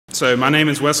So my name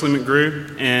is Wesley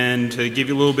McGrew, and to give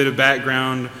you a little bit of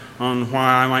background on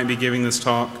why I might be giving this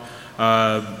talk,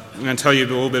 I'm going to tell you a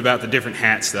little bit about the different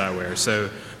hats that I wear.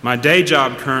 So my day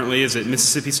job currently is at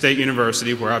Mississippi State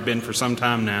University, where I've been for some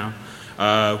time now,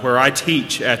 where I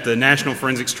teach at the National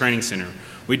Forensics Training Center.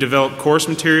 We develop course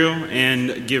material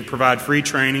and provide free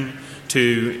training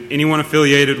to anyone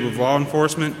affiliated with law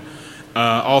enforcement,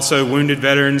 also wounded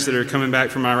veterans that are coming back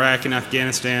from Iraq and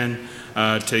Afghanistan,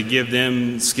 to give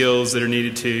them skills that are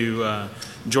needed to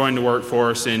join the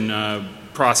workforce in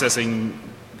processing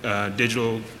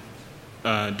digital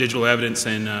evidence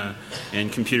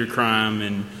and computer crime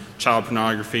and child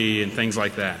pornography and things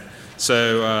like that.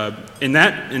 So in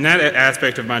that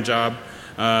aspect of my job,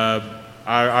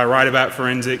 I write about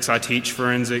forensics, I teach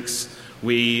forensics,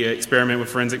 we experiment with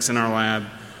forensics in our lab.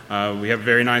 We have a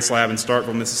very nice lab in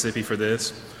Starkville, Mississippi for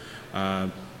this.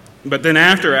 But then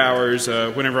after hours,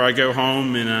 whenever I go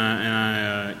home and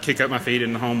I kick up my feet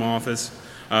in the home office,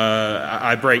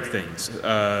 I break things.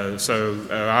 So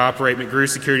I operate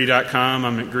McGrewSecurity.com.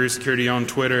 I'm McGrew Security on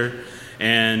Twitter,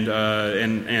 and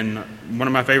one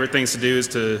of my favorite things to do is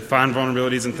to find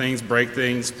vulnerabilities in things, break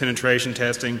things, penetration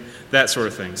testing, that sort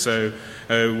of thing. So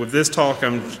with this talk,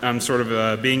 I'm sort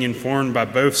of being informed by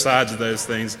both sides of those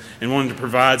things and wanting to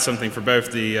provide something for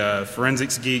both the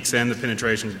forensics geeks and the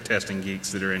penetration testing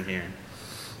geeks that are in here.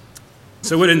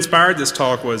 So what inspired this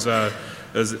talk was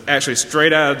actually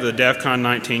straight out of the DEFCON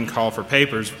 19 call for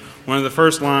papers. One of the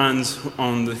first lines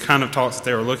on the kind of talks that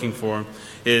they were looking for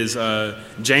is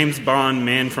James Bond,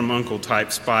 man from U.N.C.L.E.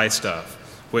 type spy stuff,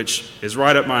 which is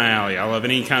right up my alley. I love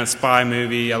any kind of spy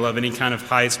movie. I love any kind of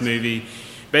heist movie.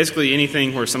 Basically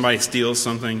anything where somebody steals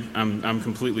something, I'm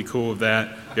completely cool with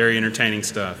that. Very entertaining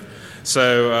stuff.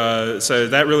 So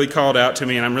that really called out to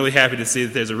me, and I'm really happy to see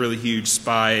that there's a really huge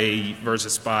spy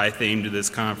versus spy theme to this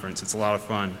conference. It's a lot of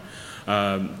fun.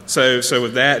 So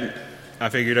with that, I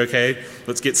figured, okay,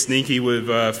 let's get sneaky with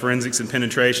forensics and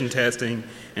penetration testing,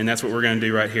 and that's what we're going to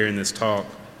do right here in this talk.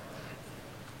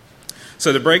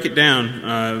 So to break it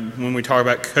down, when we talk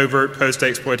about covert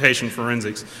post-exploitation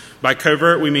forensics, by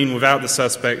covert we mean without the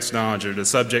suspect's knowledge or the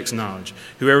subject's knowledge.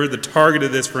 Whoever the target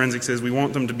of this forensics is, we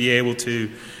want them to be able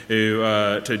to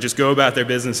just go about their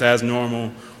business as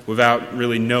normal without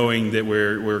really knowing that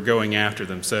we're going after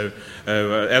them. So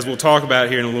as we'll talk about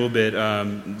here in a little bit,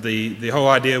 the whole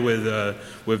idea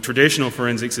with traditional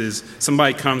forensics is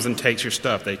somebody comes and takes your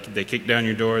stuff. They kick down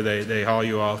your door, they haul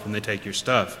you off, and they take your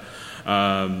stuff.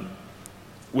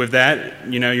 With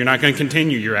that, you're not going to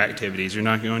continue your activities. You're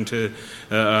not going to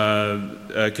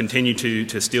continue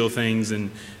to steal things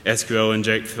and SQL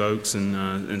inject folks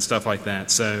and stuff like that.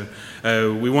 So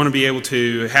we want to be able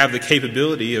to have the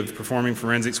capability of performing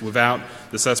forensics without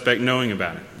the suspect knowing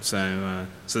about it. So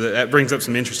that brings up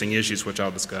some interesting issues, which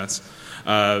I'll discuss.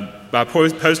 By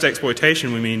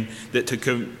post-exploitation, we mean that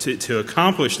to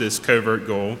accomplish this covert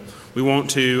goal, we want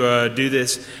to do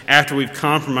this after we've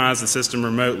compromised the system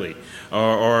remotely,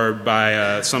 or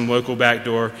by some local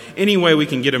backdoor. Any way we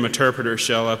can get a interpreter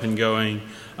shell up and going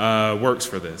works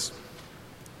for this.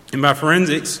 And by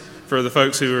forensics, for the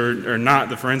folks who are not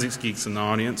the forensics geeks in the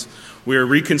audience, we are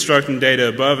reconstructing data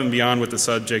above and beyond what the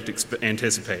subject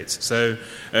anticipates. So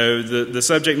the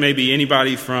subject may be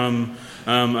anybody from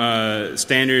a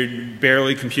standard,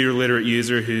 barely computer literate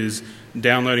user who's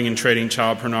downloading and trading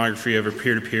child pornography over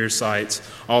peer-to-peer sites,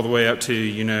 all the way up to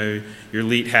your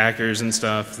elite hackers and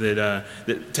stuff that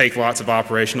take lots of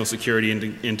operational security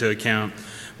into account.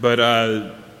 But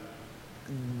on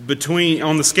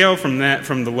the scale from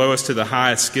the lowest to the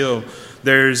highest skill,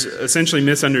 there's essentially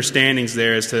misunderstandings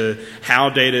there as to how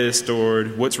data is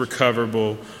stored, what's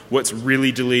recoverable, what's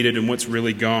really deleted and what's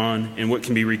really gone, and what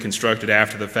can be reconstructed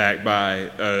after the fact by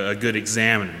a good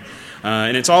examiner.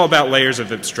 And it's all about layers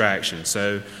of abstraction.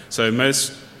 So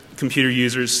most computer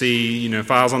users see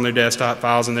files on their desktop,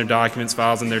 files in their documents,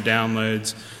 files in their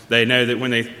downloads. They know that when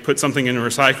they put something in a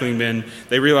recycling bin,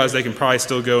 they realize they can probably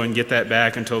still go and get that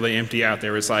back until they empty out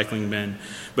their recycling bin.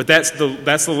 But that's the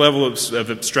level of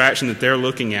abstraction that they're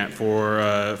looking at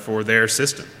for their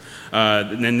system.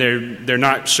 And they're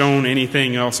not shown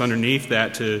anything else underneath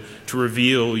that to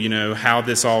reveal how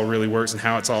this all really works and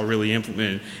how it's all really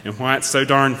implemented and why it's so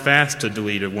darn fast to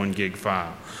delete a 1 gig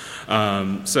file.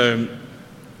 So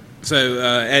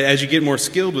as you get more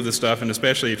skilled with this stuff, and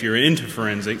especially if you're into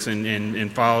forensics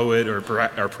and follow it or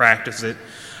practice it,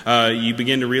 you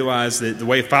begin to realize that the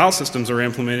way file systems are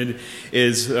implemented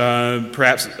is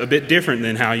perhaps a bit different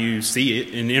than how you see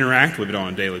it and interact with it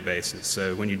on a daily basis.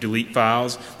 So when you delete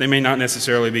files, they may not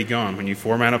necessarily be gone. When you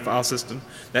format a file system,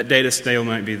 that data still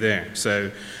might be there.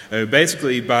 So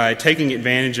basically, by taking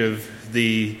advantage of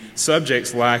the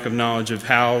subject's lack of knowledge of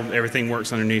how everything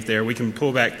works underneath there, we can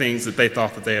pull back things that they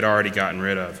thought that they had already gotten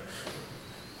rid of.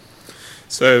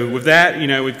 So with that,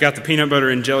 we've got the peanut butter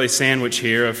and jelly sandwich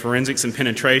here of forensics and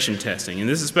penetration testing. And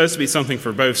this is supposed to be something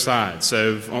for both sides.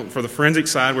 So for the forensic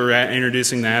side, we're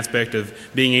introducing the aspect of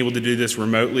being able to do this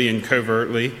remotely and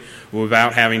covertly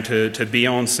without having to be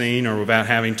on scene or without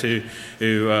having to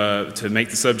make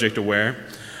the subject aware.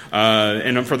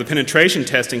 And for the penetration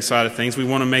testing side of things, we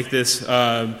want to make this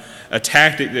a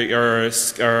tactic that,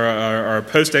 or a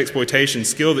post-exploitation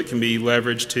skill that can be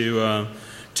leveraged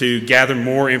to gather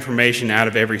more information out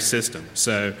of every system.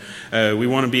 So we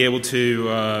want to be able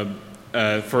to,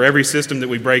 for every system that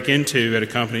we break into at a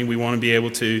company, we want to be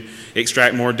able to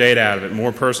extract more data out of it,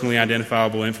 more personally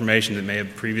identifiable information that may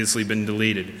have previously been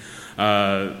deleted,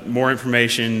 more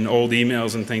information, old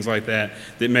emails and things like that,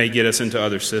 that may get us into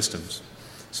other systems.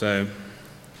 So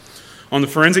on the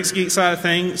forensics geek side of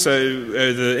things,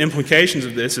 the implications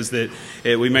of this is that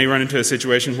we may run into a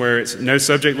situation where it's no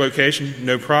subject location,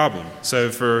 no problem. So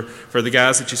for the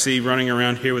guys that you see running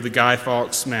around here with the Guy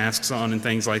Fawkes masks on and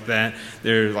things like that,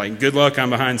 they're like, good luck,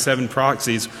 I'm behind 7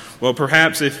 proxies. Well,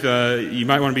 perhaps if you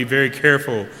might want to be very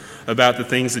careful about the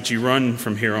things that you run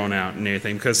from here on out and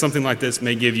everything, because something like this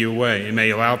may give you away. It may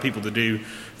allow people to do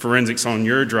forensics on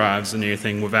your drives and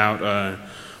everything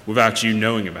without you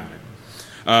knowing about it.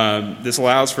 This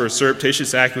allows for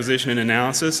surreptitious acquisition and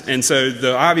analysis, and so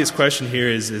the obvious question here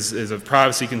is of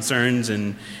privacy concerns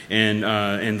and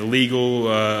the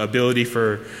legal ability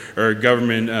for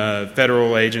government,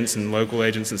 federal agents and local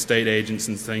agents and state agents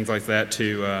and things like that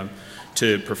to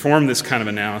perform this kind of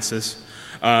analysis.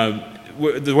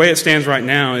 The way it stands right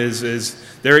now is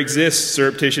there exists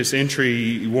surreptitious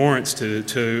entry warrants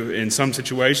to in some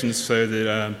situations so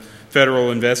that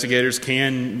federal investigators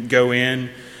can go in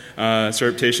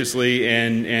surreptitiously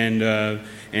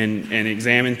and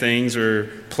examine things or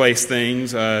place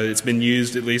things. It's been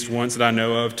used at least once that I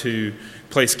know of to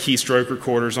place keystroke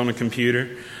recorders on a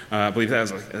computer. I believe that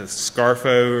was a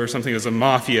Scarfo or something. It was a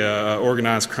mafia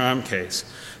organized crime case.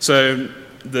 So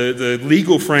the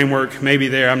legal framework may be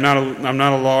there. I'm not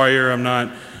a lawyer.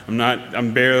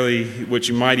 I'm barely what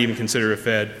you might even consider a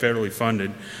federally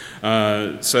funded.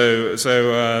 So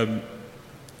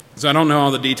I don't know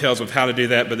all the details of how to do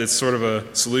that, but it's sort of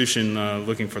a solution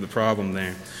looking for the problem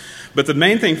there. But the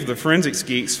main thing for the forensics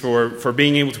geeks for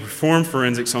being able to perform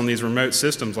forensics on these remote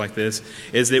systems like this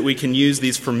is that we can use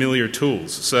these familiar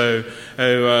tools. So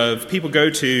if people go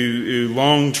to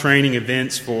long training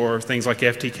events for things like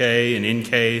FTK and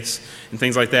Encase and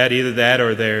things like that, either that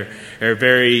or they're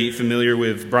very familiar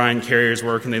with Brian Carrier's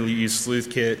work and they use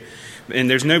SleuthKit. And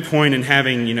there's no point in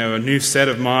having, a new set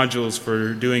of modules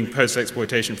for doing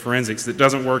post-exploitation forensics that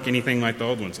doesn't work anything like the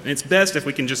old ones. And it's best if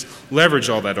we can just leverage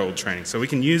all that old training. So we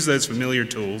can use those familiar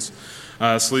tools,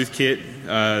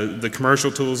 SleuthKit, the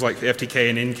commercial tools like FTK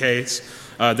and Encase.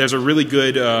 There's a really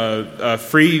good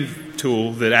free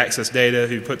tool that Access Data,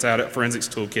 who puts out a forensics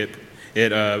toolkit,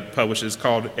 it publishes,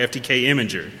 called FTK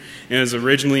Imager. And it was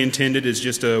originally intended as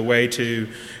just a way to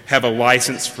have a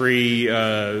license-free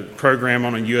program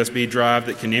on a USB drive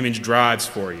that can image drives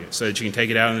for you so that you can take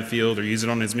it out in the field or use it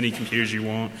on as many computers you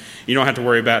want. You don't have to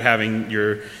worry about having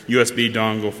your USB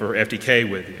dongle for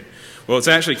FTK with you. Well, it's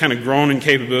actually kind of grown in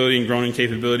capability and grown in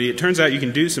capability. It turns out you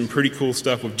can do some pretty cool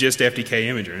stuff with just FTK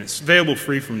Imager, and it's available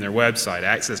free from their website,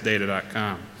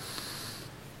 accessdata.com.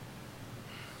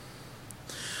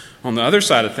 On the other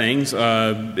side of things,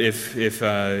 if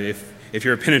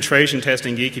you're a penetration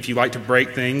testing geek, if you like to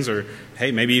break things, or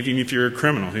hey, maybe even if you're a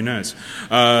criminal, who knows?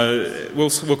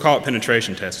 We'll call it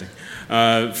penetration testing.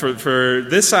 For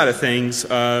this side of things,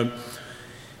 you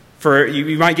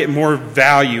might get more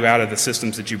value out of the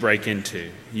systems that you break into.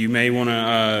 You may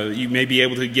be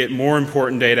able to get more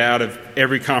important data out of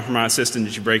every compromised system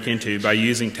that you break into by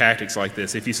using tactics like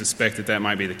this, if you suspect that that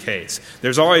might be the case.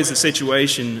 There's always a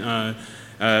situation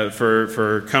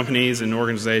for companies and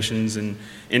organizations and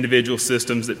individual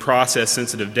systems that process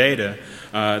sensitive data.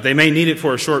 They may need it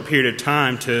for a short period of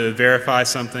time to verify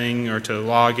something or to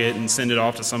log it and send it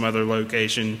off to some other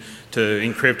location to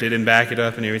encrypt it and back it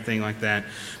up and everything like that.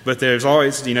 But there's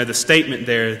always, the statement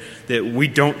there that we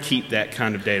don't keep that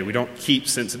kind of data. We don't keep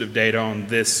sensitive data on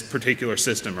this particular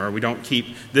system, or we don't keep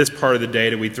this part of the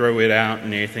data. We throw it out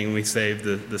and everything, and we save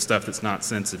the stuff that's not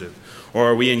sensitive.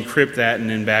 Or we encrypt that and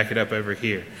then back it up over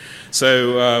here.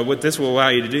 So what this will allow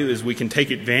you to do is we can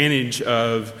take advantage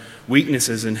of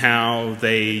weaknesses in how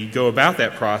they go about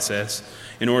that process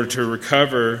in order to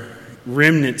recover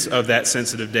remnants of that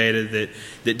sensitive data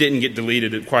that didn't get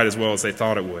deleted quite as well as they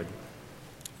thought it would.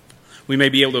 We may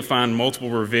be able to find multiple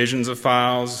revisions of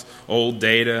files, old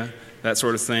data, that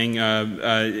sort of thing.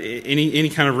 Any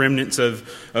kind of remnants of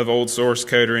old source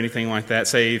code or anything like that.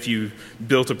 Say if you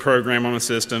built a program on a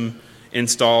system,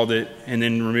 installed it, and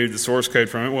then removed the source code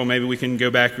from it, well, maybe we can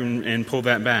go back and pull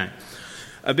that back.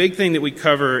 A big thing that we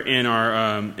cover in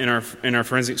our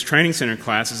forensics training center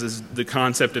classes is the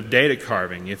concept of data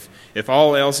carving. If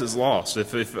all else is lost,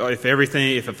 if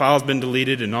a file's been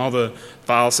deleted and all the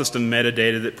file system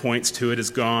metadata that points to it is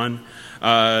gone,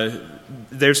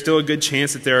 there's still a good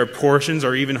chance that there are portions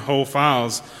or even whole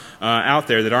files out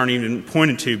there that aren't even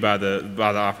pointed to by the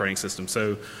operating system.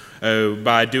 So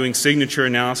by doing signature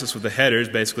analysis with the headers,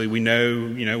 basically we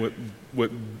know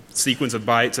what sequence of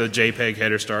bytes a JPEG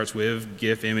header starts with,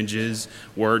 GIF images,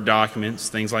 Word documents,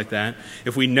 things like that.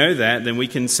 If we know that, then we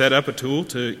can set up a tool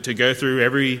to go through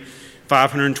every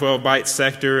 512 byte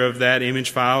sector of that image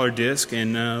file or disk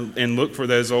and look for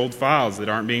those old files that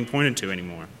aren't being pointed to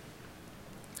anymore.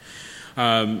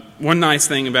 One nice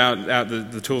thing about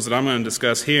the tools that I'm going to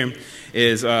discuss here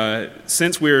is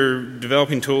since we're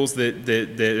developing tools that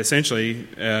essentially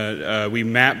we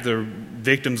map the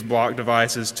victim's block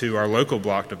devices to our local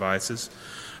block devices,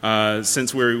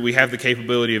 since we have the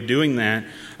capability of doing that,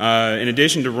 in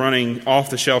addition to running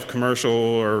off-the-shelf commercial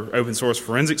or open source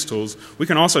forensics tools, we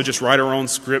can also just write our own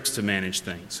scripts to manage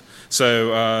things.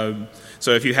 So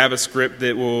if you have a script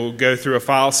that will go through a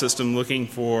file system looking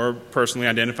for personally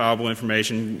identifiable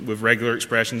information with regular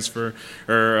expressions for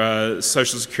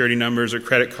social security numbers or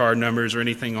credit card numbers or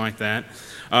anything like that,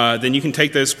 then you can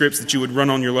take those scripts that you would run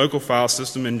on your local file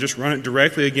system and just run it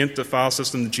directly against the file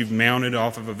system that you've mounted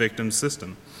off of a victim's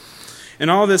system. And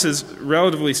all this is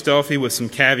relatively stealthy with some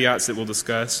caveats that we'll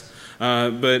discuss.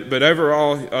 But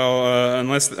overall,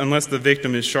 unless the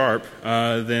victim is sharp,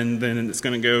 then it's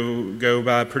going to go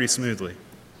by pretty smoothly.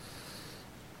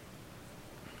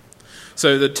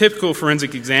 So the typical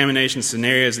forensic examination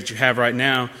scenarios that you have right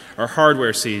now are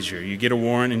hardware seizure. You get a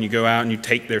warrant and you go out and you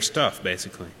take their stuff,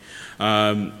 basically.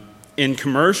 In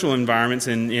commercial environments,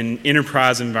 in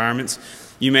enterprise environments,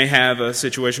 you may have a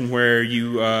situation where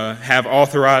you have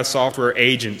authorized software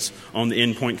agents on the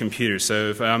endpoint computer. So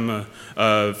if I'm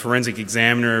a forensic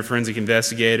examiner, a forensic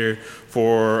investigator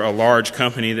for a large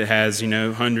company that has,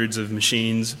 hundreds of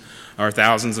machines or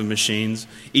thousands of machines,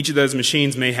 each of those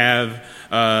machines may have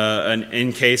an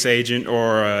in-case agent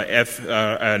or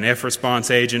an F-response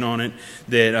agent on it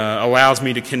that allows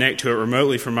me to connect to it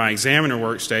remotely from my examiner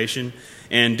workstation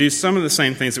and do some of the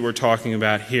same things that we're talking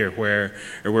about here, where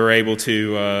we're able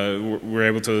to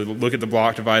look at the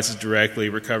block devices directly,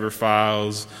 recover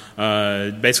files,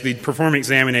 basically perform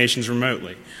examinations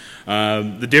remotely.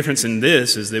 The difference in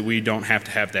this is that we don't have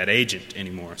to have that agent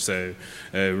anymore. So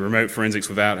remote forensics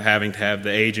without having to have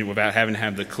the agent, without having to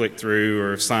have the click through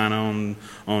or sign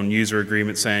on user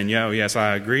agreement saying, yes,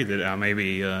 I agree that I may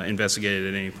be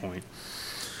investigated at any point.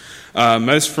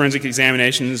 Most forensic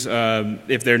examinations,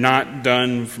 if they're not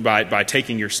done by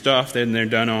taking your stuff, then they're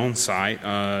done on site.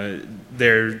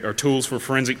 There are tools for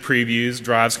forensic previews.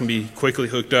 Drives can be quickly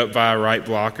hooked up via write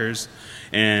blockers,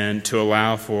 and to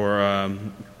allow for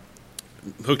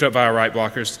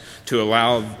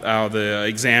the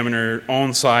examiner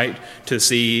on site to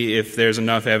see if there's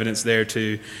enough evidence there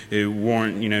to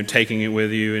warrant taking it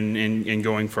with you and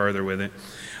going further with it.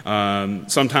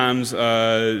 Sometimes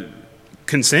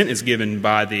consent is given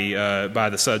by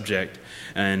the subject,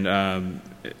 and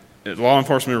law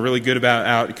enforcement are really good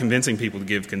about convincing people to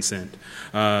give consent.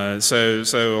 So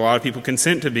a lot of people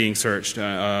consent to being searched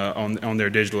on their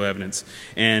digital evidence,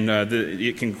 and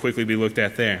it can quickly be looked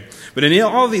at there. But in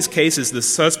all of these cases, the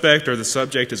suspect or the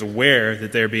subject is aware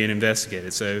that they're being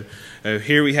investigated. So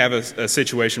here we have a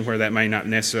situation where that may not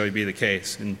necessarily be the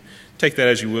case, and take that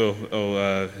as you will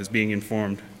as being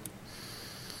informed.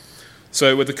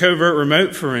 So with the covert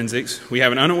remote forensics, we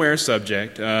have an unaware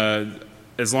subject.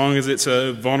 As long as it's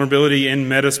a vulnerability in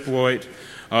Metasploit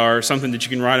or something that you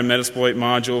can write a Metasploit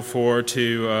module for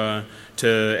to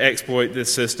exploit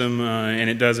this system, and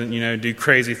it doesn't do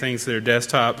crazy things to their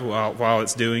desktop while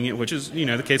it's doing it, which is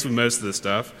the case with most of the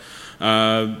stuff.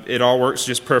 It all works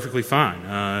just perfectly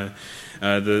fine.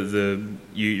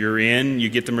 You're in, you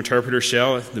get the Meterpreter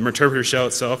shell. The Meterpreter shell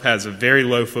itself has a very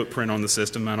low footprint on the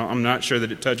system. I'm not sure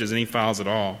that it touches any files at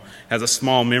all. It has a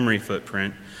small memory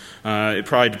footprint. It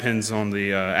probably depends on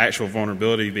the actual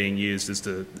vulnerability being used as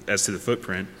to the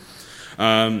footprint.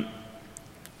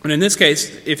 But in this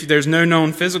case, if there's no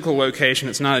known physical location,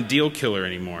 it's not a deal killer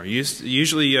anymore.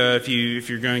 Usually, if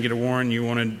you're going to get a warrant, you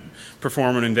want to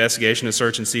perform an investigation, a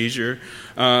search and seizure,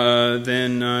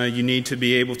 then you need to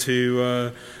be able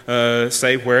to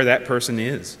say where that person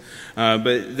is.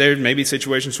 But there may be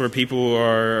situations where people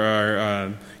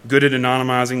are good at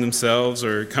anonymizing themselves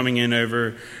or coming in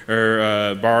over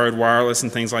or borrowed wireless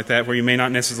and things like that, where you may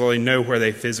not necessarily know where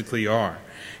they physically are.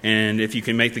 And if you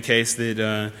can make the case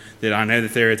that that I know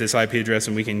that they're at this IP address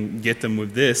and we can get them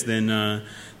with this,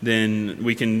 then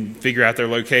we can figure out their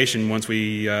location once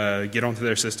we get onto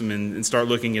their system and start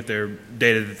looking at their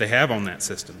data that they have on that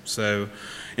system. So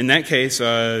in that case,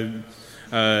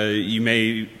 you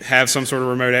may have some sort of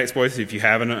remote exploit if you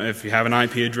have an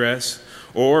IP address,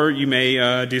 or you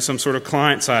may do some sort of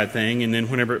client-side thing, and then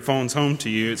whenever it phones home to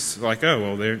you, it's like, oh,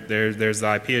 well, there's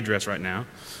the IP address right now.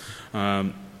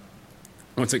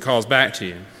 Once it calls back to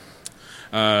you.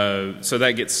 So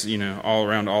that gets, all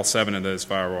around all 7 of those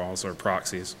firewalls or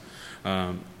proxies.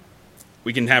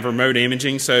 We can have remote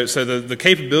imaging. So the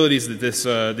capabilities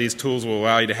that these tools will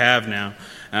allow you to have now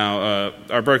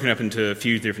are broken up into a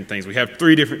few different things. We have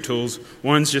 3 different tools.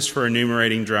 One's just for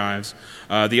enumerating drives.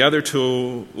 The other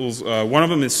tools, one of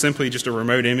them is simply just a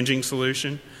remote imaging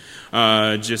solution.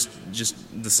 Just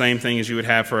the same thing as you would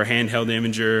have for a handheld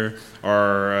imager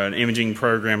or an imaging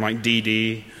program like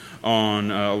DD on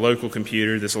a local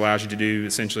computer. This allows you to do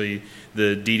essentially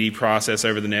the DD process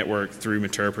over the network through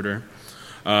Meterpreter.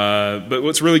 But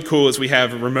what's really cool is we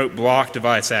have remote block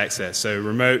device access, so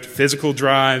remote physical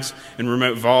drives and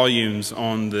remote volumes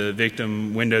on the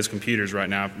victim Windows computers right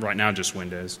now just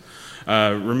Windows.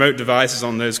 Remote devices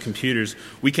on those computers,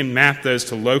 we can map those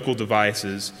to local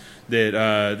devices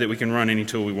that we can run any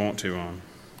tool we want to on.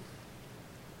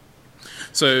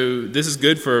 So this is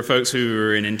good for folks who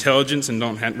are in intelligence and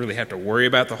don't really have to worry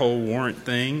about the whole warrant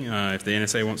thing. If the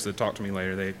NSA wants to talk to me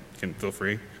later, they can feel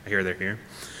free. I hear they're here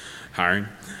hiring.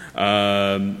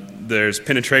 There's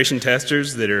penetration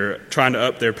testers that are trying to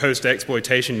up their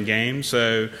post-exploitation game.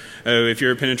 So if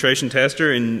you're a penetration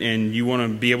tester and you want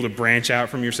to be able to branch out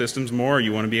from your systems more,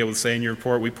 you want to be able to say in your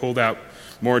report, we pulled out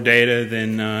more data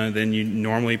than you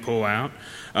normally pull out,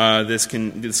 this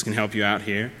can help you out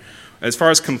here. As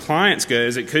far as compliance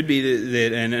goes, it could be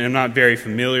that and I'm not very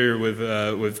familiar with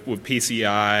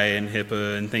PCI and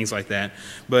HIPAA and things like that,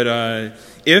 but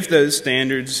if those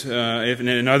standards,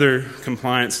 and other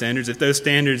compliance standards, if those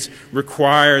standards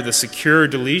require the secure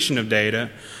deletion of data,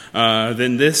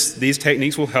 then these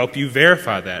techniques will help you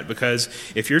verify that. Because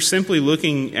if you're simply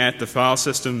looking at the file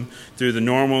system through the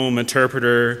normal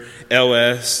Meterpreter,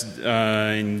 LS,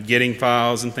 and getting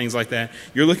files and things like that,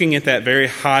 you're looking at that very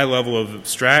high level of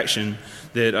abstraction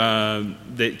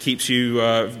that keeps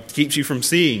you from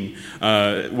seeing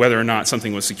whether or not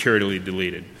something was securely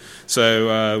deleted.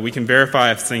 So we can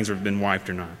verify if things have been wiped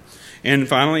or not. And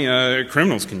finally,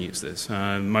 criminals can use this.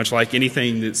 Much like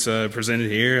anything that's presented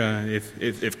here,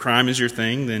 if crime is your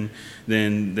thing,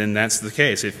 then that's the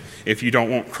case. If you don't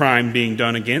want crime being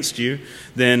done against you,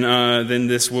 then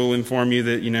this will inform you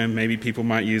that maybe people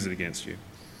might use it against you.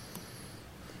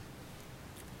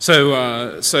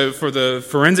 So for the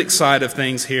forensic side of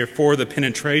things here, for the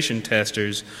penetration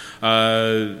testers,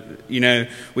 at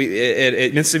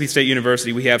Mississippi State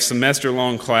University, we have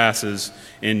semester-long classes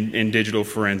in digital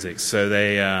forensics.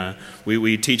 So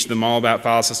we teach them all about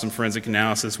file system forensic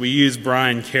analysis. We use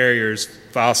Brian Carrier's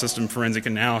file system forensic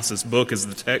analysis book as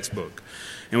the textbook.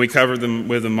 And we cover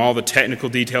with them all the technical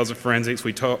details of forensics.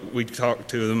 We talk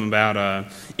to them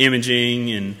about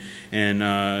imaging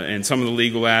and some of the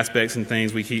legal aspects and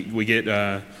things. We get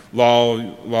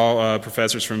law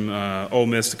professors from Ole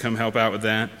Miss to come help out with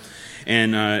that.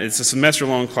 And it's a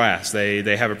semester-long class.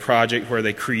 They have a project where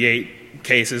they create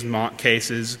cases, mock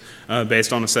cases,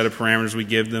 based on a set of parameters we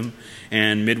give them.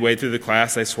 And midway through the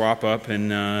class, they swap up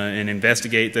and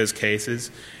investigate those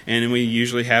cases. And then we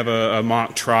usually have a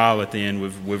mock trial at the end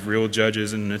with real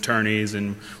judges and attorneys,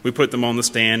 and we put them on the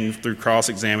stand through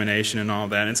cross-examination and all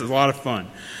that. And it's a lot of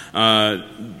fun.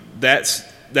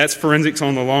 That's forensics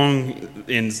on the long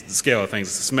end scale of things.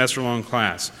 It's a semester-long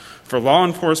class. For law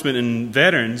enforcement and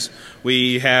veterans,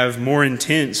 we have more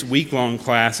intense week-long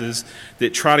classes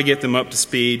that try to get them up to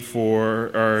speed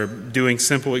for doing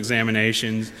simple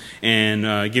examinations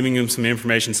and giving them some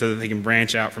information so that they can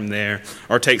branch out from there,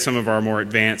 or take some of our more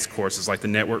advanced courses like the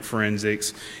network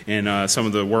forensics and some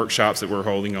of the workshops that we're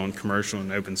holding on commercial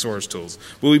and open source tools.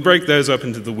 But we break those up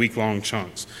into the week-long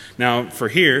chunks. Now, for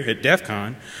here at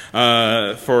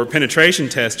DEFCON, for penetration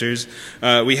testers,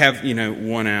 we have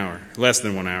 1 hour, less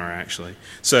than 1 hour actually.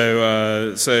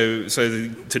 So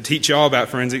to teach y'all about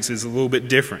forensics is a little bit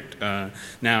different.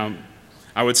 Now,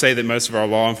 I would say that most of our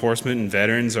law enforcement and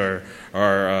veterans are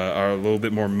a little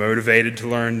bit more motivated to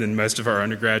learn than most of our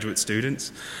undergraduate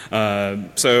students.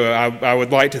 So I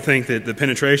would like to think that the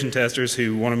penetration testers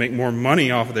who want to make more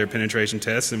money off of their penetration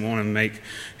tests and want to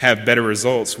have better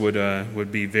results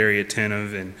would be very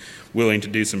attentive and willing to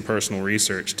do some personal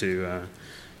research to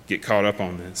get caught up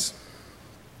on this.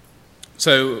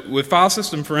 So with file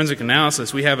system forensic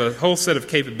analysis, we have a whole set of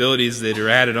capabilities that are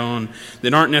added on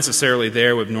that aren't necessarily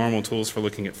there with normal tools for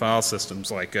looking at file systems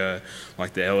like the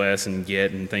LS and GET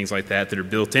and things like that are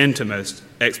built into most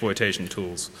exploitation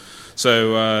tools.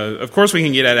 So of course we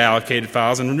can get at allocated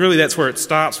files, and really that's where it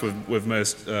stops with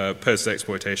most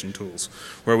post-exploitation tools,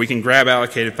 where we can grab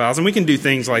allocated files, and we can do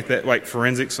things like that, like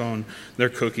forensics on their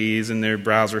cookies and their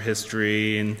browser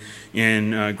history,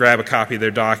 and grab a copy of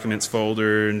their documents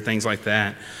folder and things like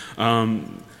that.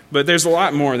 But there's a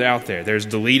lot more out there. There's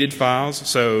deleted files.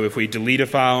 So if we delete a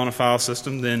file on a file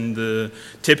system, then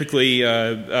typically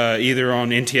either on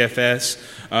NTFS,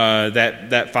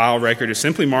 that file record is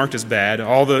simply marked as bad.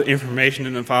 All the information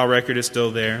in the file record is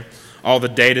still there. All the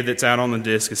data that's out on the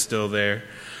disk is still there.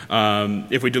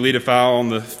 If we delete a file on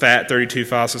the FAT32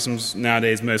 file systems,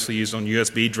 nowadays mostly used on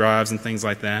USB drives and things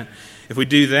like that, if we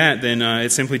do that, then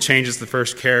it simply changes the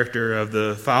first character of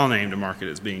the file name to mark it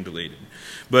as being deleted.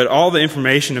 But all the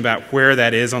information about where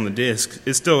that is on the disk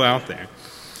is still out there.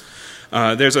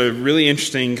 There's a really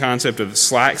interesting concept of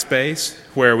slack space,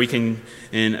 where we can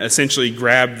essentially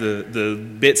grab the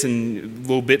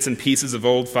little bits and pieces of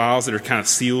old files that are kind of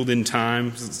sealed in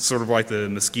time, sort of like the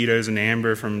mosquitoes in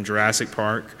amber from Jurassic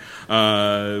Park.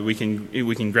 We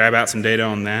can grab out some data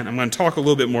on that. I'm going to talk a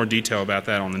little bit more detail about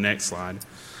that on the next slide.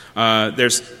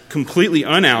 There's completely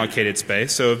unallocated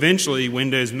space, so eventually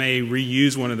Windows may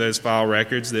reuse one of those file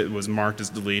records that was marked as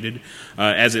deleted,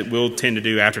 as it will tend to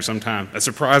do after some time, a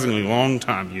surprisingly long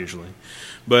time usually.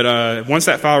 But once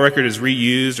that file record is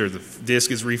reused, or the disk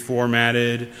is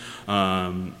reformatted,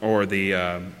 or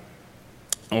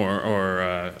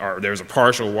there's a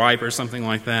partial wipe or something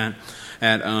like that,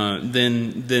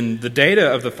 then the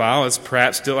data of the file is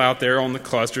perhaps still out there on the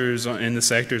clusters in the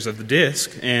sectors of the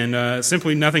disk, and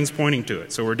simply nothing's pointing to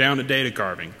it. So we're down to data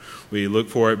carving. We look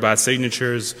for it by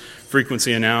signatures,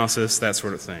 frequency analysis, that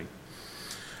sort of thing.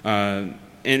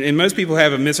 And most people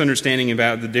have a misunderstanding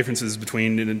about the differences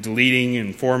between deleting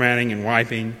and formatting and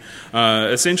wiping.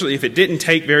 Essentially, if it didn't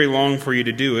take very long for you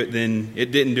to do it, then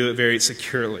it didn't do it very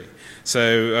securely.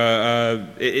 So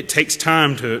it takes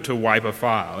time to wipe a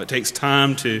file. It takes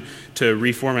time to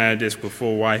reformat a disk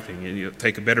before wiping. It'll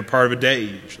take a better part of a day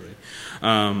usually.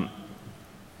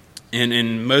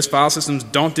 And most file systems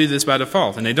don't do this by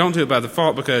default. And they don't do it by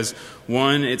default because,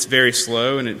 one, it's very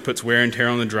slow and it puts wear and tear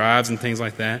on the drives and things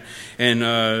like that. And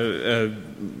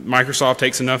Microsoft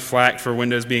takes enough flack for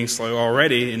Windows being slow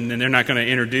already, and then they're not going to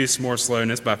introduce more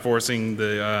slowness by forcing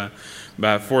the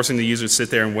user to sit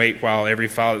there and wait while every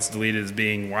file that's deleted is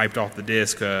being wiped off the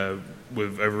disk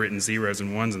with overwritten zeros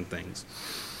and ones and things.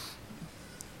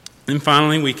 And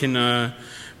finally, we can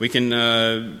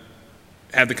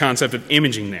have the concept of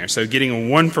imaging there, so getting a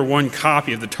one-for-one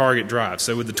copy of the target drive.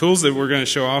 So with the tools that we're going to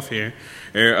show off here,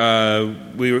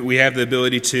 we have the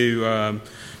ability to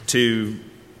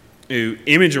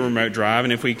image a remote drive,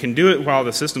 and if we can do it while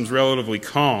the system's relatively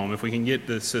calm, if we can get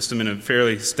the system in a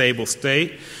fairly stable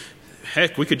state,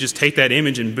 heck, we could just take that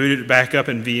image and boot it back up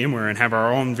in VMware and have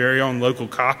our very own local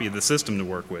copy of the system to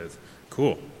work with.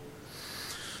 Cool.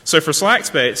 So for slack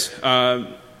space,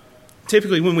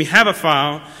 typically when we have a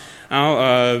file,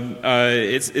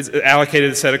 it's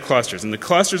allocated a set of clusters, and the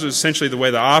clusters are essentially the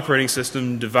way the operating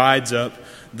system divides up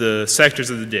the sectors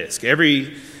of the disk.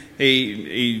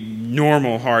 A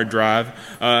normal hard drive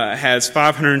has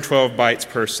 512 bytes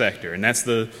per sector, and that's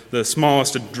the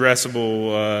smallest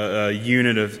addressable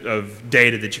unit of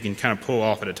data that you can kind of pull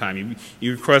off at a time.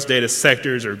 You request data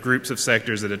sectors or groups of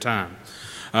sectors at a time.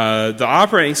 The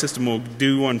operating system will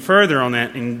do one further on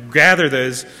that and gather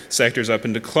those sectors up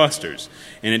into clusters.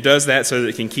 And it does that so that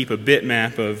it can keep a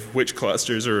bitmap of which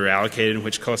clusters are allocated and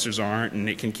which clusters aren't, and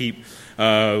it can keep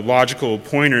logical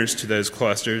pointers to those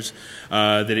clusters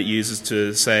that it uses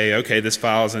to say, okay, this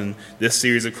file is in this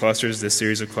series of clusters,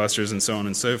 and so on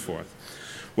and so forth.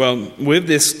 Well, with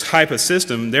this type of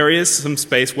system, there is some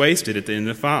space wasted at the end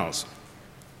of the files.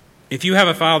 If you have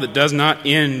a file that does not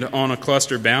end on a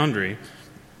cluster boundary,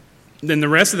 then the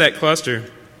rest of that cluster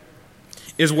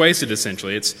is wasted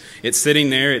essentially. It's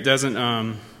sitting there. It doesn't.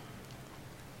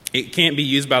 It can't be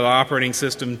used by the operating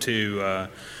system to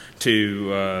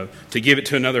give it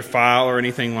to another file or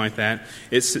anything like that.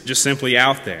 It's just simply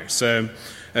out there. So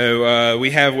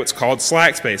we have what's called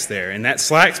slack space there, and that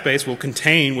slack space will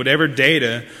contain whatever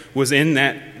data was in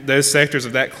those sectors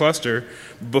of that cluster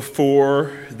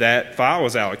before that file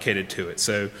was allocated to it.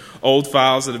 So old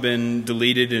files that have been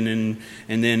deleted and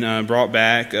then brought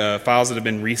back, files that have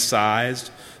been resized.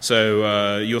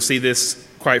 So you'll see this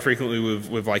quite frequently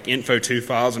with like info2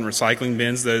 files and recycling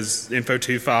bins. Those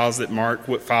info2 files that mark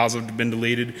what files have been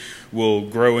deleted will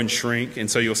grow and shrink, and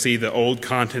so you'll see the old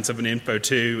contents of an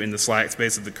info2 in the slack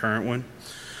space of the current one.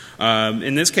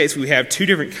 In this case, we have two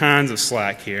different kinds of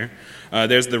slack here.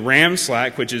 There's the RAM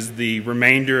slack, which is the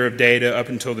remainder of data up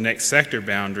until the next sector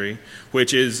boundary,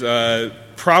 which is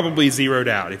probably zeroed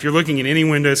out. If you're looking at any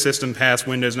Windows system past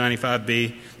Windows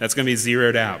 95B, that's going to be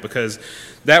zeroed out, because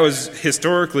that was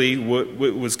historically what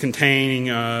was containing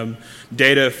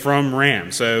data from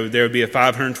RAM. So there would be a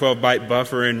 512-byte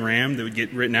buffer in RAM that would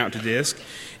get written out to disk.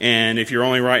 And if you're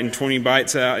only writing 20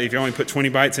 bytes out, if you only put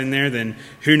 20 bytes in there, then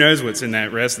who knows what's in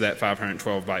that rest of that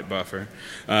 512-byte buffer.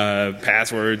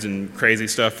 Passwords and crazy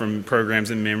stuff from programs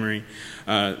in memory.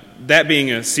 That being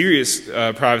a serious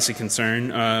privacy concern,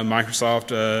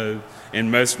 Microsoft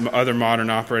and most other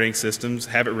modern operating systems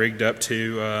have it rigged up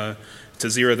to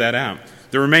zero that out.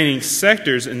 The remaining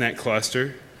sectors in that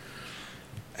cluster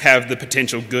have the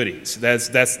potential goodies.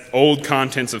 That's old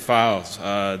contents of files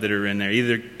that are in there,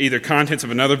 either contents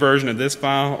of another version of this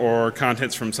file or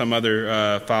contents from some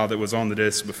other file that was on the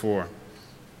disk before.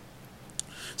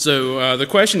 So the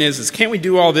question is can we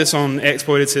do all this on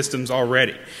exploited systems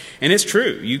already? And it's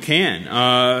true, you can,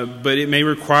 but it may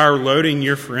require loading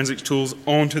your forensics tools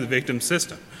onto the victim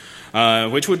system.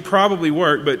 Which would probably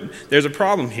work, but there's a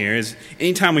problem here is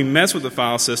anytime we mess with the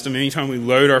file system, anytime we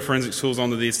load our forensics tools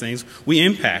onto these things, we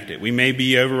impact it. We may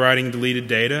be overwriting deleted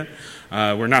data.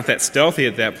 We're not that stealthy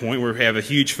at that point. We have a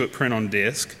huge footprint on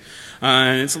disk.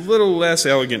 And it's a little less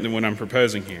elegant than what I'm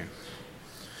proposing here.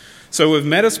 So with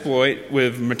Metasploit,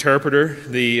 with Meterpreter,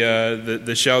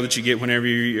 the shell that you get whenever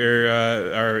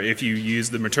or if you use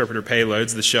the Meterpreter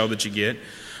payloads, the shell that you get,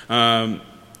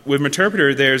 with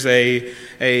Meterpreter, there's a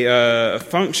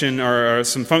function or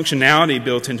some functionality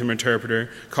built into Meterpreter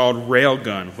called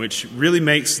Railgun, which really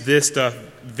makes this stuff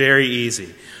very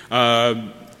easy.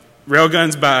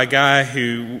 Railgun's by a guy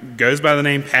who goes by the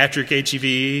name Patrick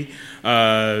HEVE,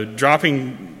 trying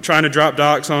to drop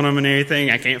docs on him and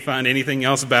everything. I can't find anything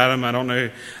else about him. I don't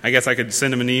know. I guess I could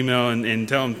send him an email and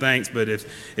tell him thanks, but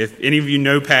if any of you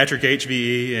know Patrick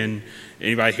HEVE, and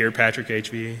anybody here Patrick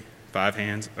HEVE? 5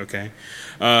 hands, okay.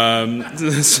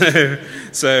 So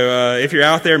if you're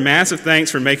out there, massive thanks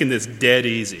for making this dead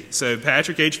easy. So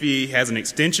Patrick HEVE has an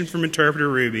extension from Interpreter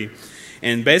Ruby,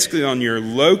 and basically on your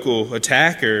local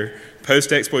attacker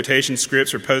post-exploitation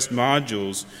scripts or post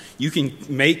modules, you can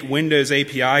make Windows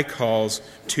API calls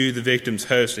to the victim's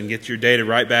host and get your data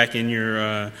right back in your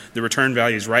the return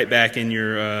values right back in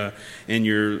your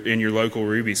local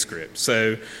Ruby script.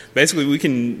 So basically, we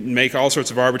can make all sorts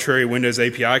of arbitrary Windows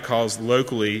API calls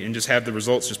locally and just have the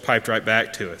results just piped right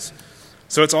back to us.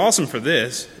 So it's awesome for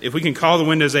this. If we can call the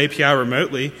Windows API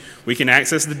remotely, we can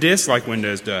access the disk like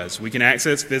Windows does. We can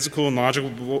access physical and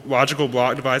logical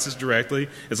block devices directly,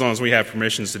 as long as we have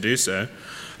permissions to do so,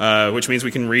 which means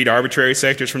we can read arbitrary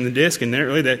sectors from the disk, and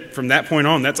really from that point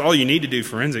on, that's all you need to do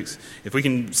forensics. If we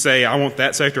can say, I want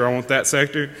that sector, I want that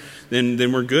sector,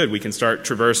 then we're good. We can start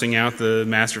traversing out the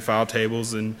master file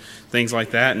tables and things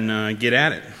like that and get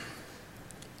at it.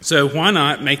 So why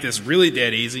not make this really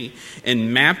dead easy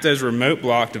and map those remote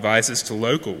block devices to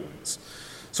local ones?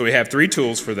 So we have 3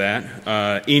 tools for that.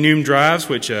 enum drives,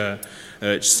 which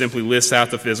simply lists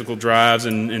out the physical drives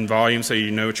and volume so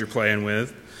you know what you're playing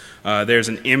with. There's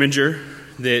an imager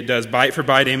that does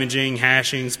byte-for-byte imaging,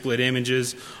 hashing, split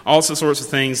images, all sorts of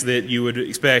things that you would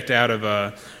expect out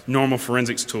of normal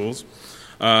forensics tools.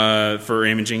 For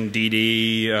imaging,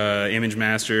 DD, image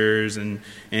masters, and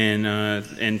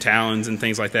talons and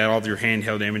things like that, all of your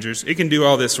handheld imagers. It can do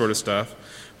all this sort of stuff.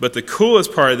 But the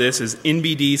coolest part of this is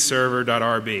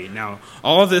nbdserver.rb. Now,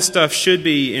 all of this stuff should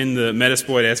be in the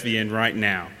Metasploit SVN right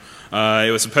now. It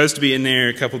was supposed to be in there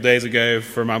a couple days ago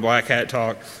for my Black Hat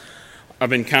talk. I've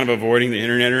been kind of avoiding the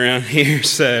internet around here,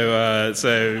 so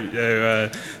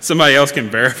somebody else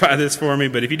can verify this for me.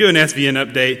 But if you do an SVN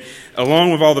update,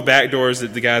 along with all the backdoors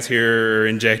that the guys here are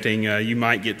injecting, you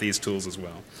might get these tools as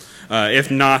well.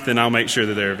 If not, then I'll make sure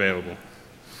that they're available.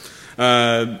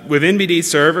 With NBD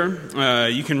Server,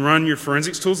 you can run your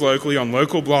forensics tools locally on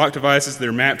local block devices that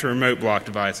are mapped to remote block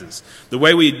devices. The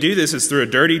way we do this is through a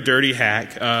dirty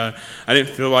hack. I didn't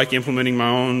feel like implementing my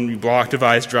own block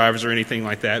device drivers or anything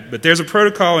like that, but there's a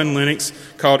protocol in Linux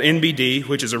called NBD,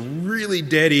 which is a really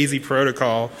dead easy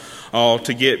protocol all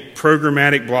to get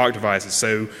programmatic block devices.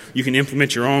 So you can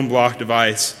implement your own block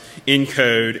device in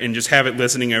code and just have it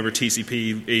listening over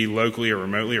TCP locally or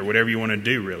remotely or whatever you want to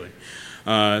do, really.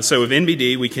 So with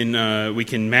NBD, we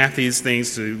can map these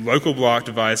things to local block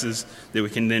devices that we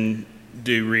can then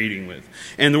do reading with.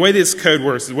 And the way this code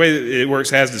works, the way that it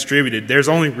works as distributed, there's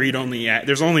only read-only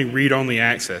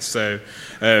access. So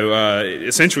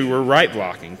essentially, we're write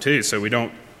blocking too. So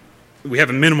we have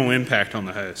a minimal impact on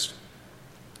the host.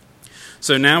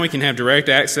 So now we can have direct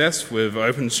access with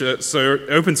open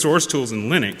source tools in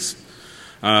Linux.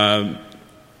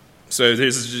 So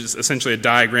this is just essentially a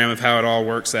diagram of how it all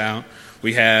works out.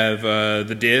 We have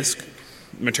the disk.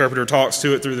 Interpreter talks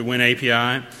to it through the Win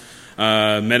API.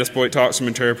 Metasploit talks to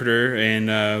Interpreter.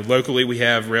 And locally we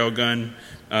have Railgun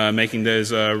making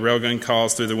those Railgun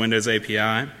calls through the Windows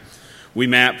API. We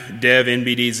map dev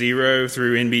NBD0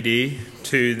 through NBD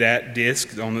to that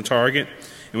disk on the target.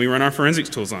 And we run our forensics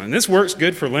tools on it. And this works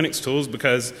good for Linux tools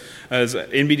because as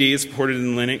NBD is supported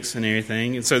in Linux and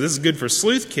everything. And so this is good for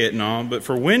SleuthKit and all. But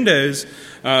for Windows,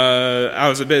 I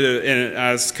was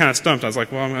kind of stumped. I was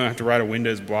like, well, I'm going to have to write a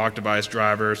Windows block device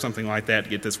driver or something like that to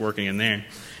get this working in there. And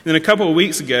then a couple of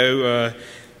weeks ago,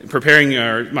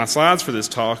 preparing my slides for this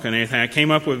talk and everything, I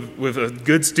came up with a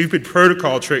good stupid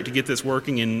protocol trick to get this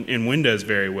working in Windows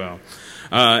very well.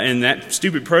 And that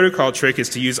stupid protocol trick is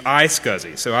to use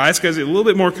iSCSI. So iSCSI is a little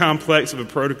bit more complex of a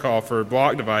protocol for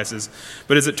block devices.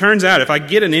 But as it turns out, if I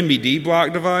get an NBD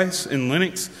block device in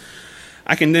Linux,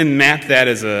 I can then map that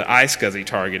as an iSCSI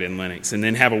target in Linux and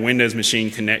then have a Windows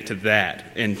machine connect to that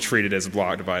and treat it as a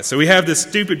block device. So we have this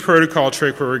stupid protocol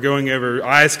trick where we're going over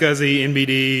iSCSI,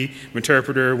 NBD,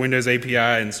 Interpreter, Windows API,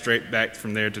 and straight back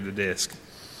from there to the disk.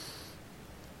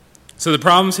 So the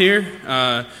problems here,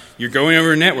 you're going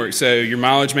over a network, so your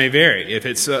mileage may vary. If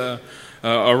it's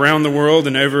around the world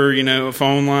and over, a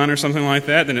phone line or something like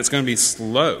that, then it's going to be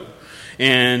slow.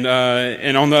 And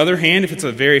on the other hand, if it's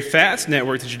a very fast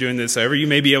network that you're doing this over, you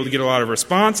may be able to get a lot of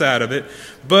response out of it,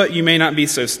 but you may not be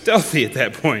so stealthy at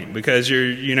that point because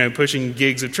you're, pushing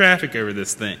gigs of traffic over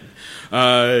this thing.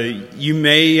 You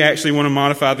may actually want to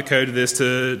modify the code of this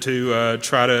to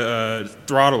try to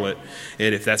throttle it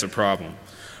if that's a problem.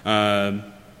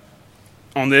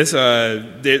 On this,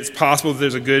 it's possible that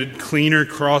there's a good, cleaner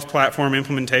cross-platform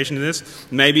implementation of this.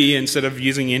 Maybe instead of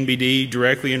using NBD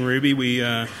directly in Ruby, we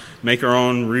make our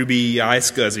own Ruby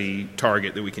iSCSI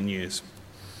target that we can use.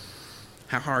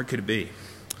 How hard could it be?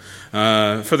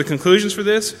 For the conclusions for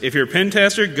this, if you're a pen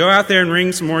tester, go out there and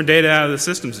wring some more data out of the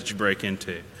systems that you break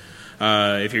into.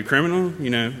 If you're a criminal,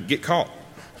 get caught.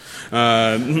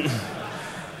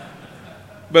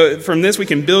 But from this, we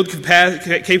can build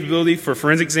capability for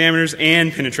forensic examiners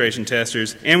and penetration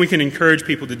testers, and we can encourage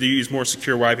people to use more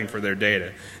secure wiping for their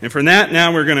data. And from that,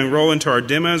 now we're going to roll into our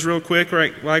demos real quick,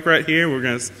 like right here. We're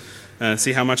going to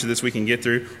see how much of this we can get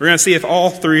through. We're going to see if all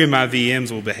three of my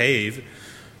VMs will behave.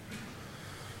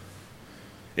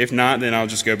 If not, then I'll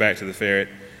just go back to the ferret.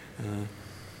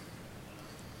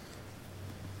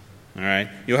 All right.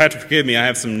 You'll have to forgive me. I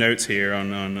have some notes here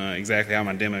on exactly how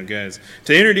my demo goes.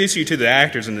 To introduce you to the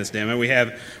actors in this demo, we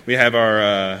have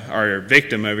our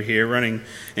victim over here running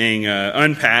an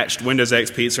unpatched Windows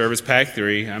XP Service Pack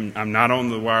 3. I'm not on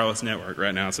the wireless network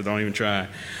right now, so don't even try.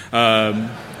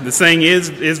 This thing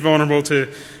is vulnerable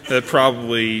to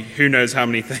probably who knows how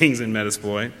many things in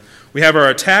Metasploit. We have our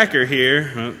attacker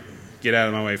here. Get out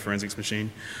of my way, forensics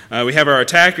machine. We have our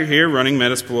attacker here running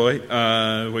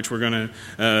Metasploit, which we're going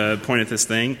to point at this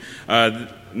thing.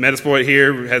 Metasploit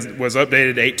here was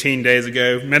updated 18 days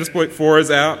ago. Metasploit 4 is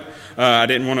out. I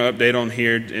didn't want to update on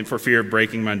here for fear of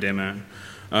breaking my demo.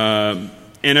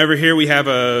 And over here we have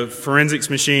a forensics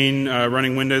machine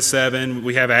running Windows 7.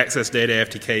 We have Access Data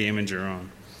FTK Imager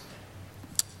on.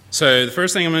 So the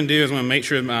first thing I'm going to do is I'm going to make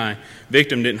sure that my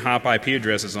victim didn't hop IP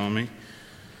addresses on me.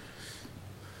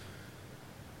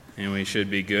 And we should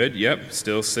be good. Yep,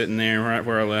 still sitting there right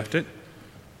where I left it,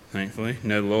 thankfully.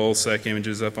 No lol-sec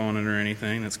images up on it or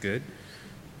anything. That's good.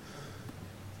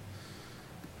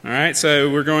 All right, so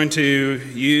we're going to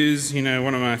use, one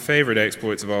of my favorite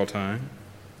exploits of all time.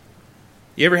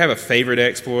 You ever have a favorite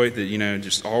exploit that,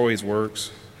 just always works?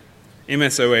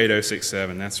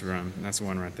 MS08067, that's the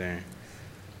one right there.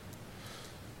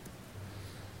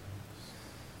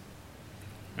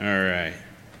 All right.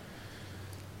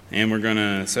 And we're going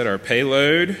to set our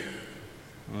payload.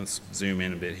 Let's zoom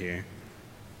in a bit here.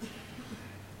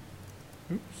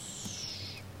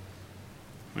 Oops.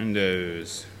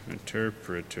 Windows,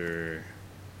 Interpreter,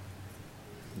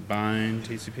 bind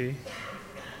TCP.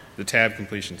 The tab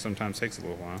completion sometimes takes a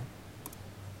little while.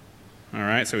 All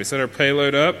right, so we set our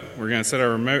payload up. We're going to set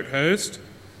our remote host.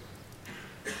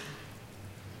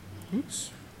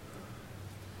 oops,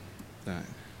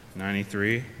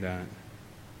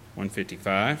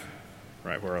 .93.155,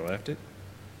 right where I left it.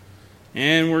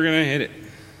 And we're going to hit it.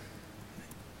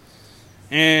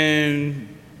 And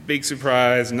big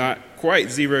surprise, not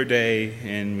quite 0 day,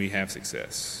 and we have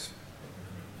success.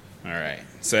 All right,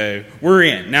 so we're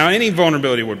in. Now, any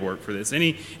vulnerability would work for this.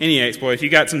 Any exploit. If you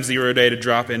got some 0 day to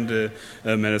drop into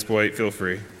Metasploit, feel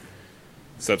free.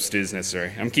 Substitute is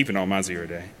necessary. I'm keeping all my 0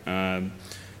 day.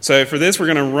 So for this, we're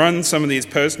going to run some of these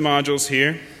post modules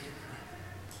here.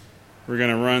 We're going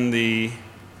to run the,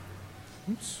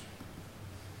 oops.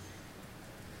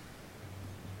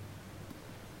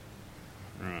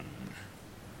 Run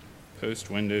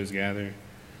post Windows gather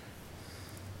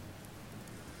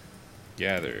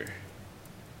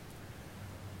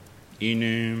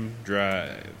enum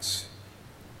drives.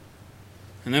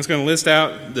 And that's going to list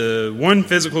out the one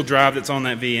physical drive that's on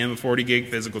that VM, a 40 gig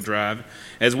physical drive,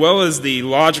 as well as the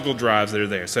logical drives that are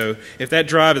there. So if that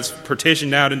drive is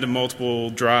partitioned out into multiple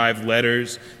drive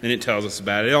letters, then it tells us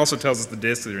about it. It also tells us the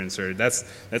disks that are inserted.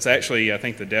 That's actually, I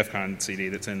think, the DEFCON CD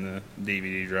that's in the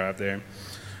DVD drive there.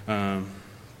 And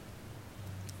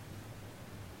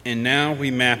now we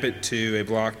map it to a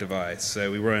block device.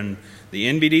 So we run the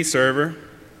NBD server,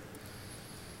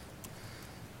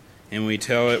 and we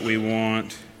tell it we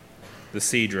want the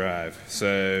C drive.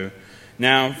 So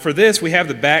now for this, we have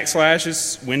the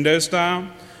backslashes Windows style.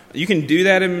 You can do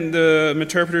that in the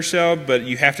interpreter shell, but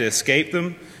you have to escape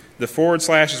them. The forward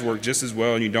slashes work just as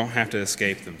well, and you don't have to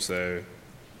escape them. So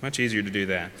much easier to do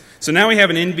that. So now we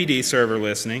have an NBD server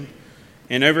listening,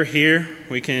 and over here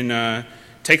we can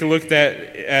take a look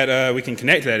at we can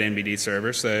connect to that NBD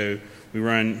server. So we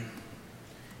run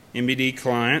NBD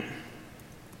client,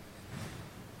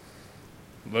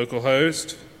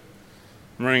 localhost,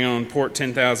 running on port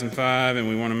 10,005, and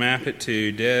we want to map it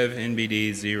to dev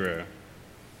NBD 0.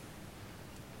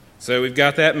 So we've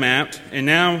got that mapped, and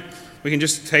now we can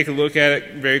just take a look at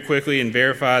it very quickly and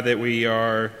verify that we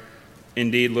are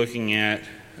indeed looking at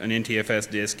an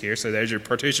NTFS disk here. So there's your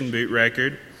partition boot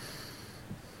record.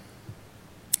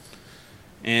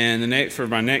 And for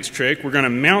my next trick, we're going to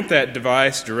mount that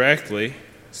device directly.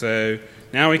 So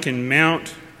now we can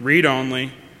mount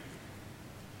read-only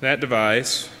that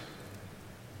device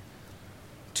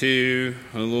to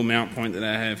a little mount point that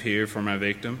I have here for my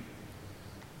victim.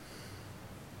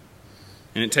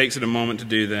 And it takes it a moment to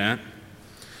do that.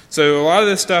 So a lot of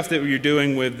the stuff that you're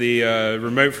doing with the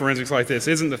remote forensics like this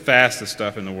isn't the fastest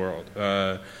stuff in the world.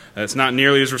 It's not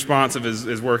nearly as responsive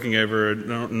as working over a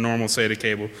normal SATA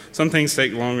cable. Some things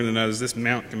take longer than others. This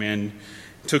mount command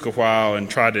took a while and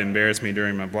tried to embarrass me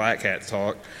during my Black Hat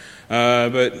talk.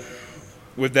 But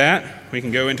with that, we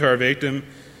can go into our victim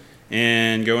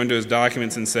and go into his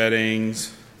documents and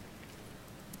settings.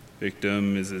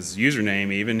 Victim is his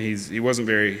username even. He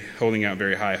wasn't holding out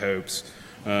very high hopes.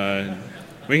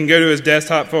 We can go to his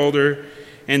desktop folder,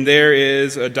 and there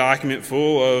is a document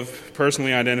full of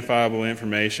personally identifiable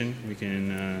information. We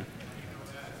can,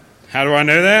 how do I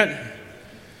know that?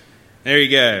 There you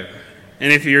go.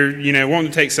 And if you're,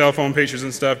 wanting to take cell phone pictures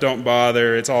and stuff, don't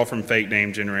bother. It's all from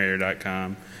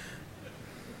fakenamegenerator.com.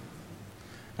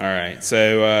 All right,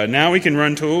 so now we can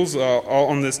run tools all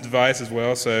on this device as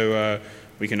well, so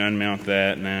we can unmount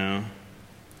that now.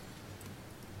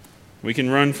 We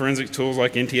can run forensic tools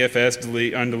like NTFS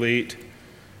delete, undelete,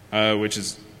 which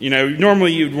is,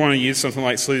 normally you'd want to use something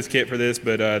like SleuthKit for this,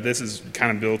 but this is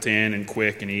kind of built in and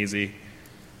quick and easy.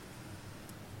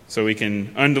 So we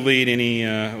can undelete any,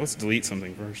 let's delete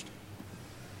something first.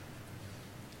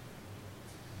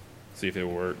 See if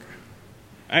it'll work.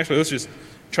 Actually, let's just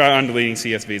try undeleting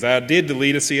CSVs. I did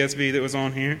delete a CSV that was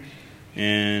on here,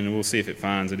 and we'll see if it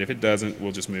finds it. If it doesn't,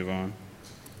 we'll just move on.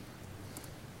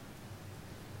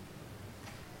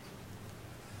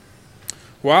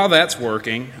 While that's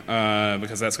working,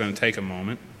 because that's going to take a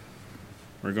moment,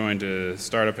 we're going to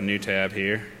start up a new tab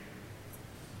here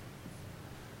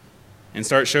and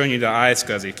start showing you the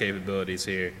iSCSI capabilities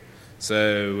here.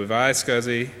 So with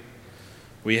iSCSI,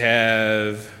 we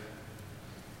have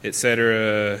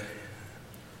etc.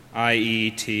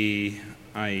 ietd.conf,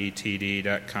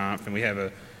 and we have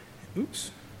a,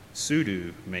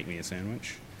 sudo make me a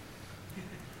sandwich.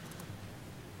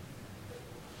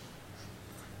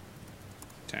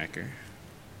 Attacker.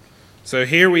 So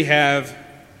here we have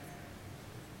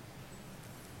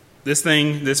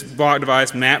this block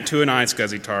device mapped to an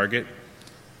iSCSI target.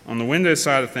 On the Windows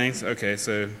side of things, okay,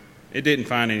 so it didn't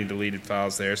find any deleted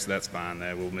files there, so that's fine.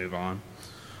 We'll move on.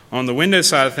 On the Windows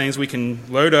side of things, we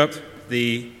can load up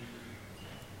the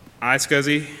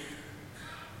iSCSI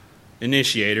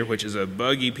initiator, which is a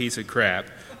buggy piece of crap,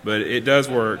 but it does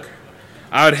work.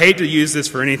 I would hate to use this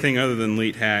for anything other than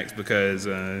elite hacks because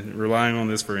relying on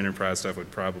this for enterprise stuff would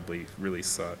probably really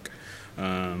suck.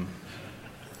 Let's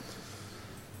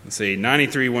see,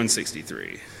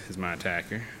 93-163 is my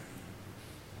attacker.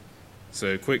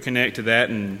 So quick connect to that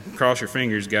and cross your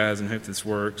fingers, guys, and hope this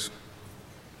works.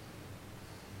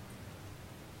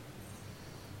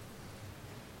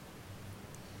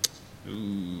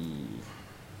 Ooh.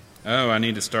 Oh, I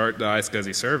need to start the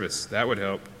iSCSI service. That would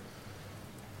help.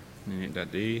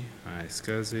 Init.d,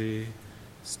 iSCSI,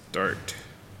 start.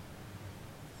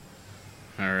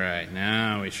 All right,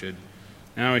 now we should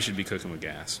be cooking with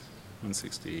gas.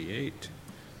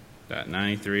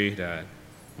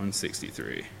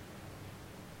 168.93.163.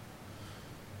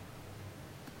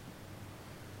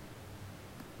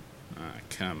 Ah,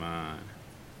 come on.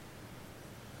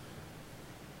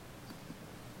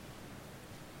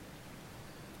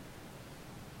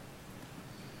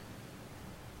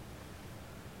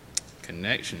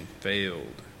 Connection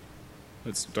failed.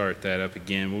 Let's start that up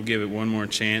again. We'll give it one more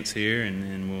chance here and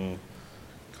then we'll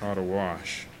call it a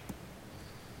wash.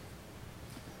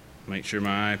 Make sure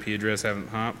my IP address hasn't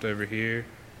hopped over here.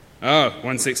 Oh,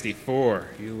 164,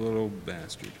 you little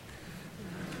bastard.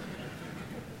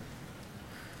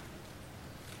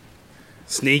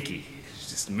 Sneaky,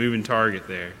 just a moving target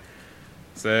there.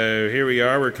 So here we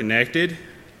are, we're connected.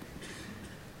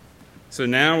 So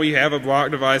now we have a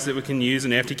block device that we can use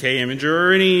an FTK imager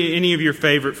or any of your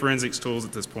favorite forensics tools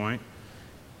at this point.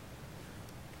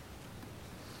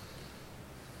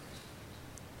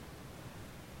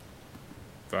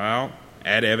 File,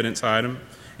 add evidence item.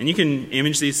 And you can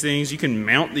image these things. You can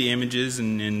mount the images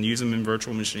and use them in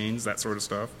virtual machines, that sort of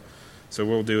stuff. So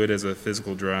we'll do it as a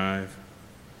physical drive.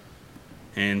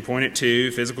 And point it to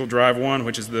physical drive 1,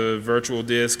 which is the virtual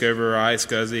disk over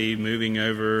iSCSI, moving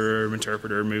over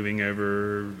interpreter, moving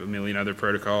over a million other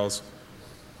protocols.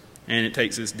 And it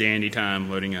takes this dandy time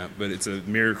loading up, but it's a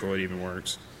miracle it even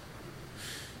works.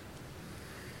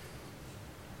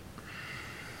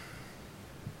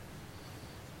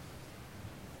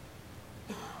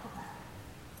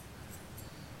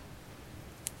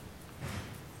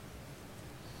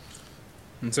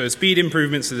 And so speed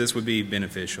improvements to this would be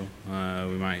beneficial.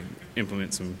 We might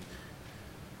implement some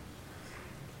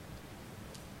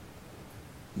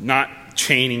not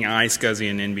chaining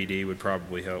iSCSI and NBD would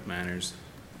probably help matters.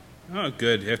 Oh,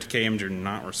 good. FTK imager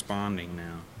not responding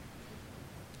now.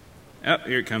 Oh,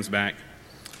 here it comes back.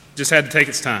 Just had to take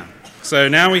its time. So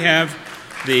now we have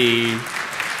the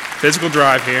physical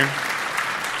drive here.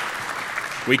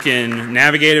 We can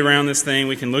navigate around this thing.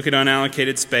 We can look at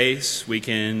unallocated space. We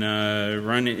can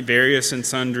run various and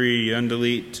sundry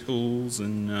undelete tools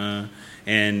and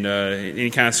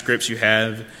any kind of scripts you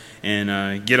have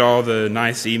and get all the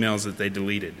nice emails that they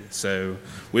deleted. So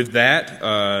with that,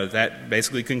 that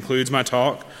basically concludes my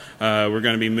talk. We're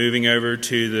going to be moving over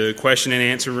to the question and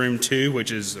answer room 2,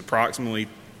 which is approximately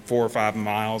 4 or 5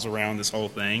 miles around this whole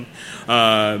thing.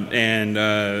 And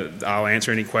I'll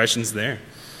answer any questions there.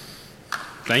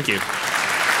 Thank you.